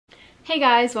Hey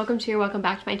guys, welcome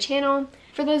back to my channel.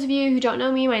 For those of you who don't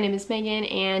know me, my name is Megan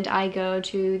and I go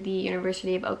to the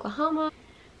University of Oklahoma.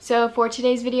 So for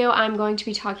today's video, I'm going to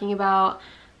be talking about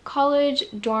college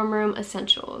dorm room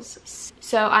essentials.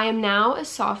 So I am now a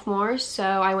sophomore, so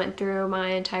I went through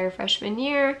my entire freshman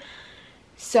year.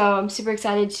 So I'm super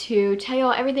excited to tell you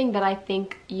all everything that I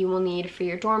think you will need for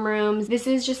your dorm rooms. This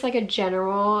is just like a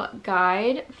general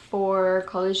guide for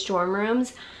college dorm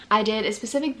rooms. I did a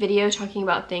specific video talking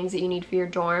about things that you need for your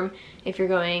dorm if you're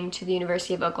going to the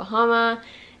University of Oklahoma.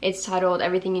 It's titled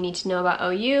Everything You Need to Know About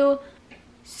OU.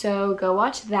 So go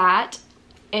watch that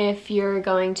if you're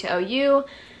going to OU.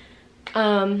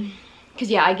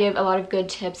 Because yeah, I give a lot of good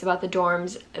tips about the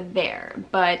dorms there.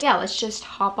 But yeah, let's just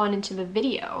hop on into the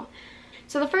video.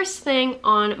 So the first thing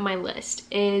on my list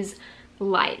is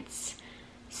lights.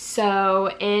 So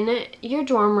in your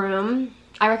dorm room,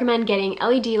 I recommend getting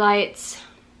LED lights,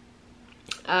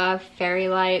 fairy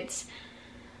lights,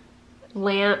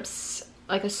 lamps,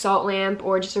 like a salt lamp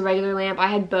or just a regular lamp. I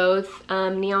had both,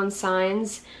 neon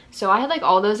signs. So I had like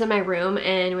all those in my room,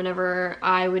 and whenever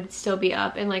I would still be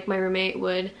up and like my roommate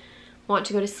would want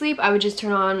to go to sleep, I would just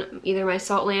turn on either my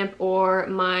salt lamp or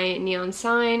my neon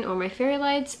sign or my fairy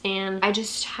lights, and I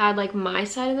just had like my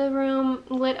side of the room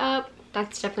lit up.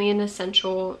 That's definitely an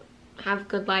essential. Have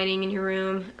good lighting in your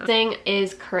room. Thing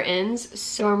is curtains.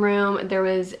 So dorm room, there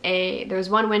was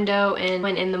one window, and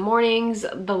when in the mornings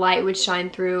the light would shine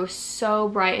through so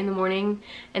bright in the morning,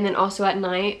 and then also at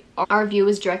night our view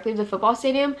was directly to the football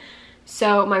stadium,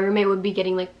 so my roommate would be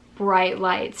getting like bright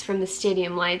lights from the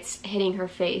stadium lights hitting her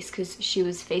face because she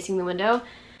was facing the window.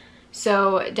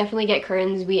 So definitely get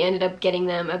curtains. We ended up getting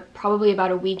them probably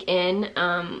about a week in.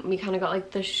 We kind of got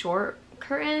like the short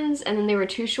curtains, and then they were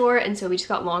too short, and so we just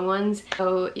got long ones.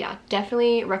 So yeah,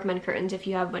 definitely recommend curtains if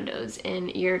you have windows in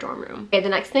your dorm room. Okay, the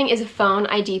next thing is a phone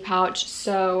ID pouch.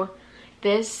 So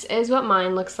this is what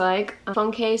mine looks like. A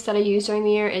phone case that I used during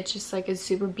the year, it just like is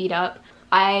super beat up.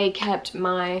 I kept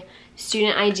my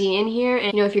student ID in here,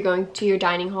 and you know, if you're going to your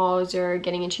dining halls or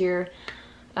getting into your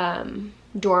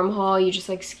dorm hall, you just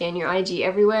like scan your ID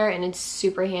everywhere, and it's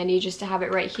super handy just to have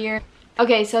it right here.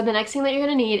 Okay, so the next thing that you're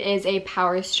gonna need is a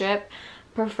power strip,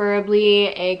 preferably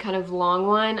a kind of long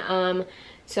one.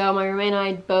 So my roommate and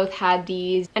I both had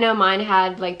these. I know mine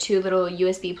had like two little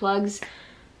USB plugs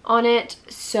on it,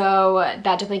 so that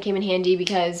definitely came in handy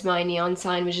because my neon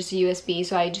sign was just a USB,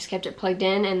 so I just kept it plugged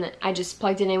in, and I just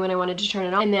plugged it in when I wanted to turn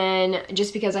it on. And then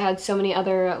just because I had so many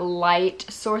other light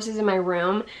sources in my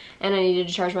room and I needed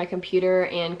to charge my computer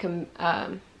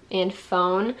and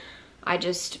phone, I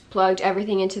just plugged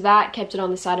everything into that, kept it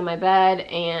on the side of my bed,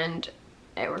 and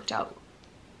it worked out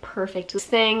perfect. This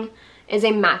thing is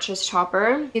a mattress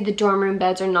topper. The dorm room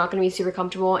beds are not going to be super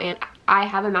comfortable, and I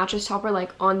have a mattress topper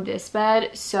like on this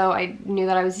bed, so I knew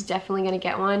that I was definitely going to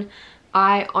get one.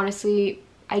 I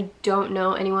don't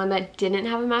know anyone that didn't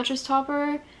have a mattress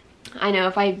topper. I know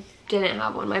if I didn't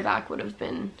have one, my back would have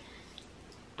been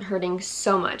hurting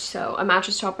so much. So a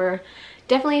mattress topper,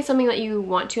 definitely something that you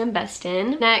want to invest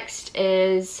in. Next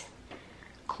is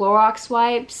Clorox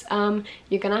wipes.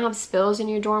 You're gonna have spills in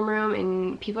your dorm room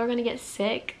and people are gonna get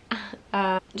sick.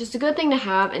 Just a good thing to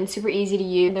have and super easy to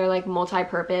use. They're like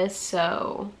multi-purpose,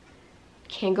 so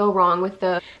can't go wrong with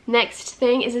the. Next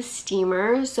thing is a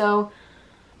steamer. So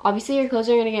obviously your clothes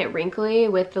are gonna get wrinkly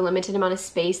with the limited amount of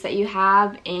space that you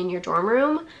have in your dorm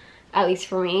room, at least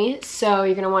for me. So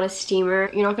you're gonna want a steamer.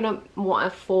 You're not gonna want a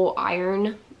full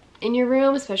iron in your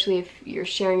room, especially if you're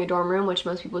sharing a dorm room, which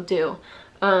most people do,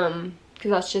 because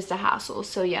that's just a hassle.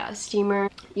 So yeah, a steamer.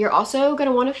 You're also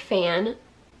gonna want a fan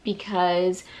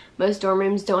because most dorm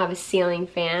rooms don't have a ceiling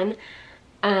fan,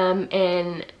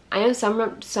 and I know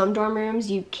some dorm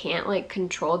rooms you can't like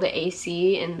control the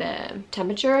AC and the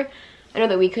temperature. I know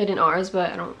that we could in ours,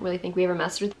 but I don't really think we ever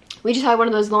messed with it. We just had one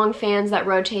of those long fans that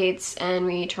rotates, and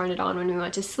we turned it on when we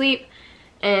went to sleep,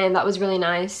 and that was really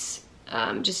nice.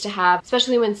 Just to have,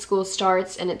 especially when school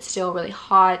starts and it's still really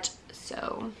hot.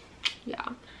 So yeah.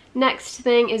 Next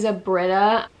thing is a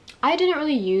Brita. I didn't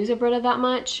really use a Brita that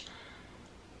much,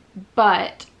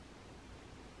 but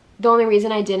the only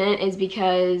reason I didn't is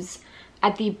because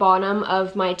at the bottom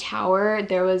of my tower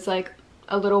there was like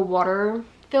a little water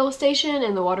fill station,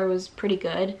 and the water was pretty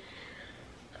good.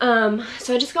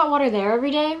 So I just got water there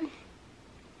every day.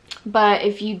 But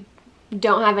if you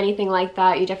don't have anything like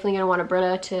that, you're definitely going to want a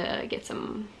Brita to get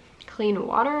some clean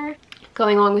water.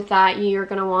 Going along with that, you're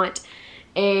going to want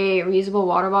a reusable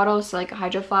water bottle, so like a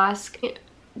Hydro Flask.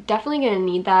 Definitely going to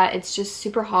need that. It's just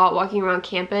super hot walking around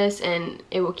campus, and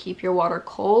it will keep your water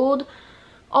cold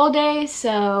all day,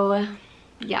 so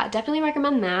yeah, definitely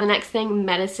recommend that. The next thing,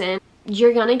 medicine.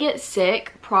 you're gonna get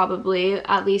sick probably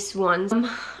at least once.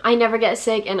 I never get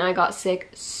sick, and I got sick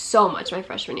so much my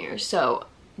freshman year, so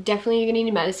definitely you're gonna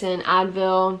need medicine.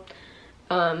 Advil,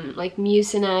 like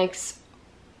Mucinex,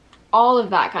 all of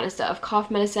that kind of stuff.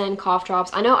 Cough medicine, cough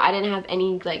drops. I know I didn't have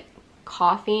any like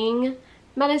coughing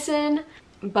medicine,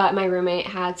 but my roommate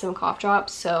had some cough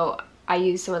drops, so I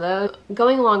used some of those.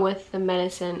 Going along with the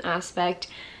medicine aspect,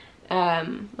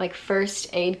 like first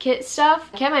aid kit stuff.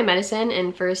 I kept my medicine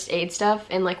and first aid stuff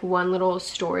in like one little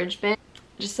storage bin.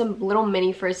 Just some little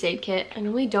mini first aid kit. I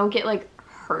normally don't get like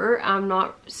hurt. I'm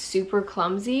not super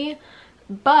clumsy,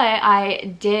 but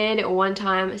I did one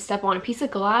time step on a piece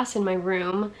of glass in my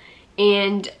room,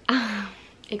 and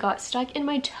it got stuck in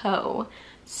my toe.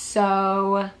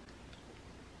 So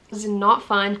it was not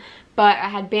fun, but I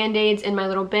had band-aids in my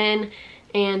little bin,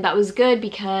 and that was good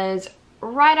because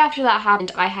right after that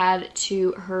happened, I had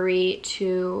to hurry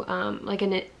to like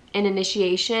an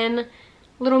initiation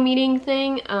little meeting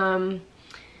thing.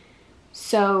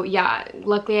 So yeah,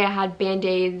 luckily I had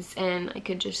band-aids and I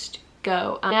could just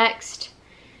go. Next,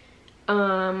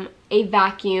 a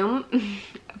vacuum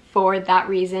for that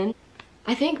reason.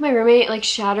 I think my roommate like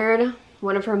shattered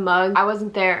one of her mugs. I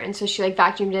wasn't there, and so she like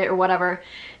vacuumed it or whatever,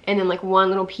 and then like one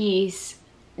little piece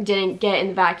didn't get in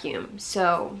the vacuum.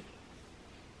 So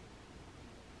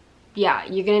yeah,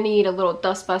 you're gonna need a little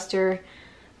dust buster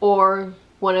or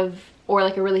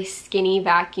like a really skinny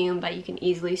vacuum that you can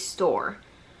easily store.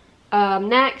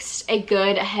 Next, a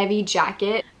good heavy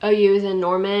jacket. OU is in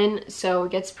Norman, so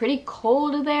it gets pretty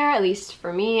cold there, at least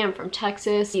for me. I'm from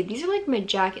Texas. These are like my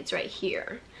jackets right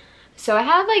here. So I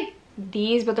have like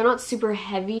these, but they're not super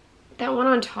heavy. That one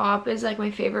on top is like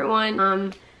my favorite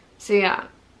one. So yeah,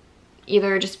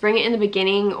 either just bring it in the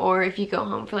beginning, or if you go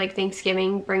home for like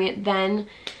Thanksgiving, bring it then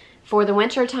for the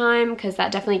winter time, because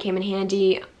that definitely came in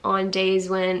handy on days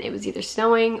when it was either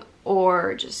snowing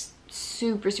or just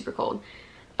super cold.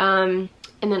 And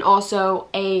then also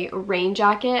a rain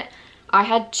jacket. I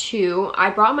had two.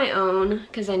 I brought my own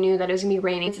because I knew that it was gonna be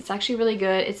raining. It's actually really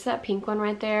good. It's that pink one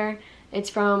right there. It's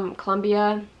from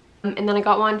Columbia. And then I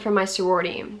got one from my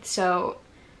sorority. So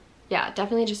yeah,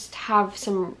 definitely just have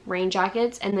some rain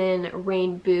jackets and then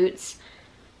rain boots.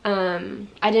 I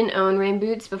didn't own rain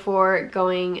boots before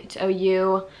going to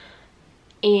OU,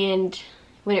 and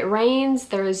when it rains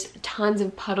there's tons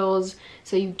of puddles,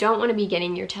 so you don't want to be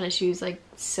getting your tennis shoes like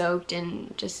soaked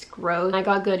and just gross. I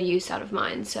got good use out of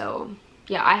mine, so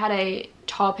yeah, I had a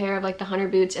tall pair of like the Hunter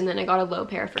boots, and then I got a low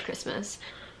pair for Christmas.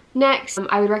 Next,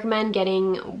 I would recommend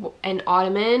getting an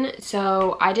ottoman.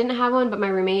 So I didn't have one, but my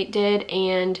roommate did,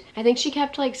 and I think she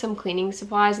kept like some cleaning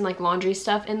supplies and like laundry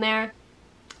stuff in there.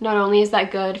 Not only is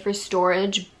that good for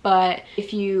storage, but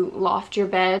if you loft your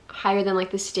bed higher than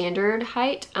like the standard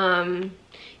height,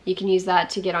 you can use that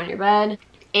to get on your bed.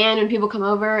 And when people come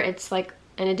over, it's like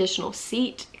an additional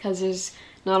seat because there's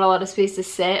not a lot of space to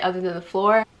sit other than the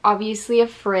floor. Obviously a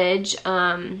fridge.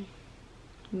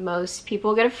 Most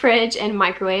people get a fridge and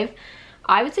microwave.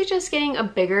 I would suggest getting a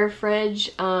bigger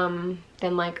fridge than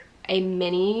like a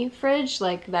mini fridge,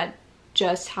 like that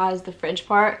just has the fridge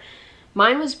part.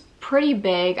 Mine was pretty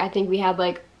big. I think we had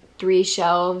like 3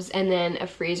 shelves and then a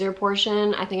freezer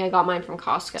portion. I think I got mine from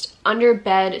Costco. Under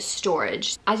bed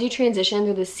storage. As you transition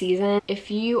through the season,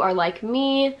 if you are like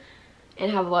me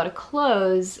and have a lot of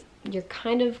clothes, you're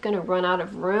kind of gonna run out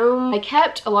of room. I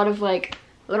kept a lot of like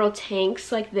little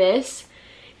tanks like this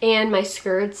and my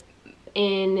skirts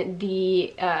in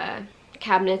the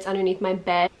cabinets underneath my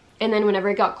bed. And then whenever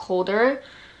it got colder,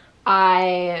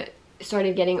 I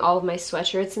started getting all of my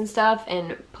sweatshirts and stuff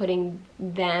and putting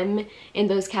them in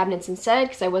those cabinets instead,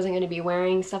 because I wasn't going to be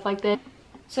wearing stuff like this.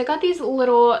 So I got these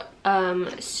little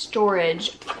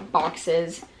storage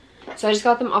boxes. So I just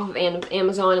got them off of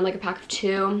Amazon in like a pack of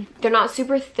 2. They're not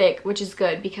super thick, which is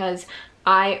good because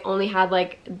I only had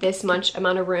like this much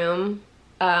amount of room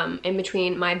in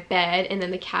between my bed and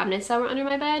then the cabinets that were under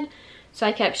my bed. So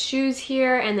I kept shoes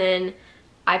here, and then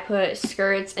I put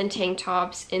skirts and tank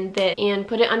tops in this and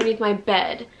put it underneath my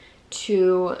bed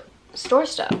to store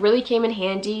stuff. It really came in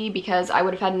handy because I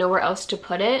would have had nowhere else to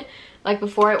put it. Like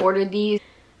before I ordered these,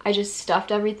 I just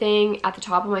stuffed everything at the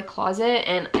top of my closet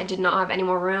and I did not have any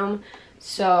more room.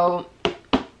 So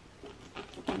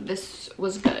this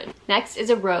was good. Next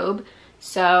is a robe.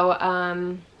 So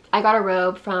I got a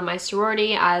robe from my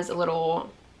sorority as a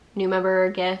little new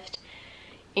member gift.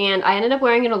 And I ended up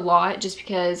wearing it a lot just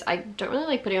because I don't really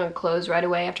like putting on clothes right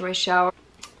away after my shower.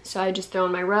 So I just throw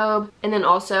in my robe. And then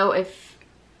also if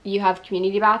you have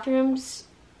community bathrooms,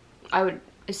 I would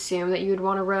assume that you would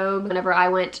want a robe. Whenever I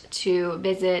went to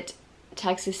visit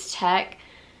Texas Tech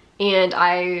and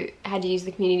I had to use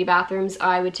the community bathrooms,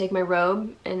 I would take my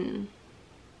robe and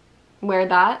wear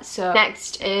that. So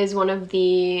next is one of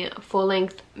the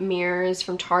full-length mirrors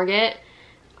from Target.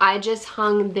 I just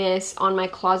hung this on my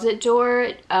closet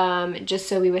door just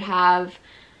so we would have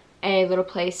a little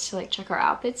place to like check our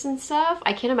outfits and stuff.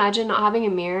 I can't imagine not having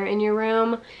a mirror in your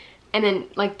room. And then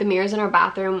like the mirrors in our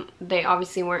bathroom, they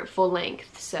obviously weren't full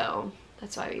length, so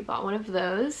that's why we bought one of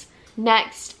those.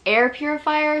 Next, air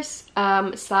purifiers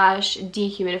slash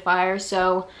dehumidifier.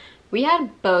 So we had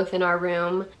both in our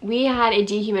room. We had a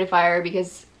dehumidifier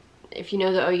because if you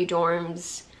know the OU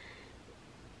dorms,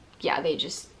 yeah,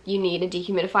 you need a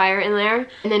dehumidifier in there.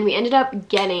 And then we ended up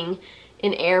getting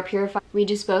an air purifier. We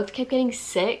just both kept getting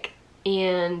sick,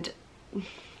 and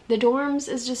the dorms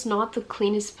is just not the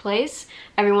cleanest place.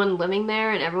 Everyone living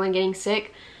there and everyone getting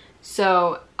sick.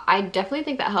 So I definitely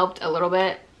think that helped a little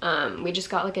bit. We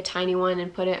just got like a tiny one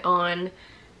and put it on,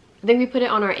 I think we put it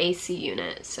on our AC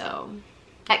unit. So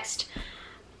next,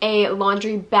 a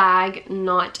laundry bag,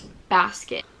 not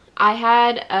basket. I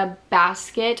had a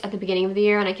basket at the beginning of the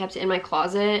year and I kept it in my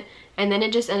closet, and then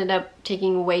it just ended up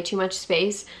taking way too much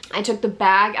space. I took the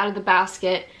bag out of the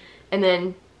basket and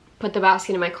then put the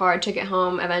basket in my car, took it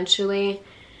home eventually,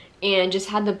 and just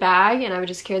had the bag, and I would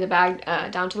just carry the bag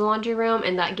down to the laundry room,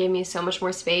 and that gave me so much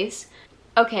more space.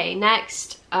 Okay,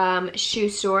 next, shoe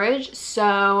storage.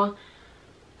 So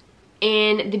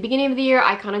in the beginning of the year,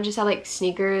 I kind of just had like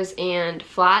sneakers and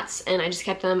flats, and I just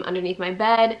kept them underneath my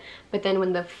bed. But then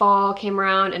when the fall came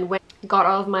around and got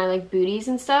all of my like booties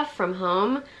and stuff from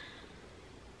home,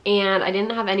 and I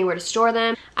didn't have anywhere to store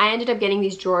them, I ended up getting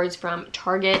these drawers from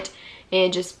Target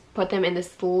and just put them in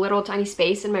this little tiny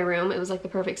space in my room. It was like the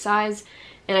perfect size,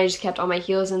 and I just kept all my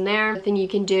heels in there. The thing you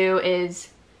can do is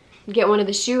get one of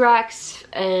the shoe racks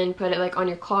and put it like on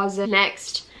your closet.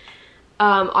 Next,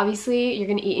 obviously you're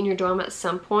gonna eat in your dorm at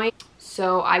some point,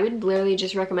 so I would literally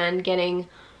just recommend getting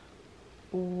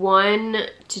 1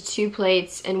 to 2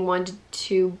 plates and 1 to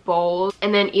 2 bowls,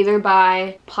 and then either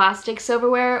buy plastic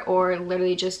silverware or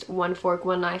literally just 1 fork,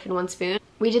 1 knife, and 1 spoon.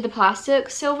 We did the plastic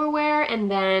silverware, and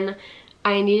then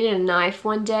I needed a knife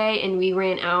one day and we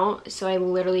ran out, so I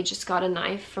literally just got a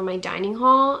knife from my dining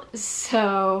hall.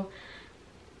 So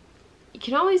you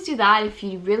can always do that if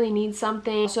you really need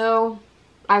something. So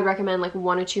I recommend like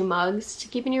 1 or 2 mugs to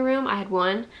keep in your room. I had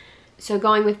 1. So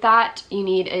going with that, you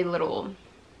need a little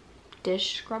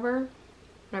dish scrubber,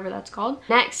 whatever that's called.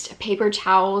 Next, paper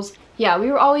towels. Yeah, we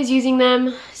were always using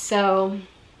them, so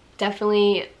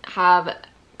definitely have a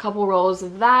couple rolls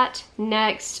of that.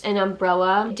 Next, an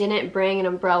umbrella. Didn't bring an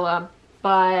umbrella,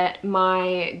 but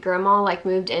my grandma like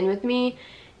moved in with me,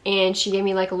 and she gave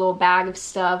me like a little bag of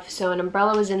stuff, so an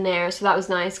umbrella was in there, so that was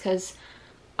nice because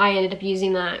I ended up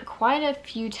using that quite a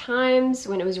few times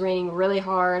when it was raining really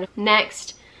hard.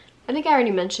 Next, I think I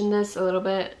already mentioned this a little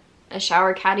bit, a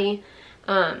shower caddy.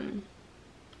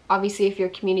 Obviously if your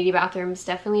community bathroom is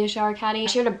definitely a shower caddy. I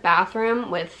shared a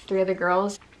bathroom with 3 other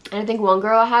girls, and I think one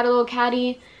girl had a little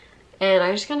caddy, and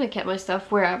I just kind of kept my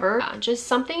stuff wherever. Just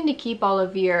something to keep all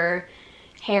of your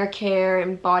hair care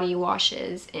and body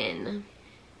washes in.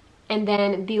 And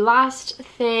then the last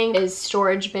thing is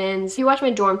storage bins. If you watch my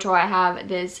dorm tour, I have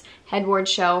this headboard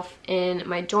shelf in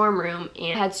my dorm room, and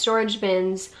it had storage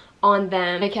bins on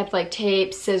them. I kept like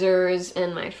tape, scissors,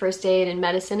 and my first aid and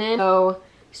medicine in. So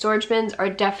storage bins are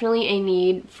definitely a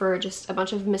need for just a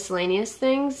bunch of miscellaneous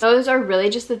things. Those are really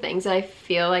just the things that I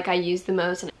feel like I use the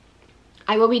most.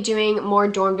 I will be doing more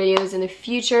dorm videos in the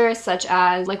future, such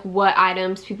as like what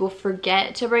items people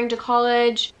forget to bring to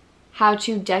college, how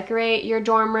to decorate your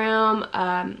dorm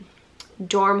room,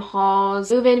 dorm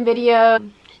halls, move-in video.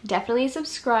 Definitely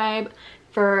subscribe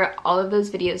for all of those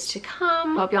videos to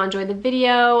come. Hope y'all enjoyed the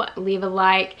video. Leave a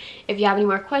like. If you have any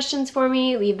more questions for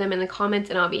me, leave them in the comments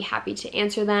and I'll be happy to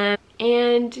answer them.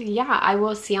 And yeah, I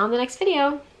will see you on the next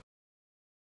video.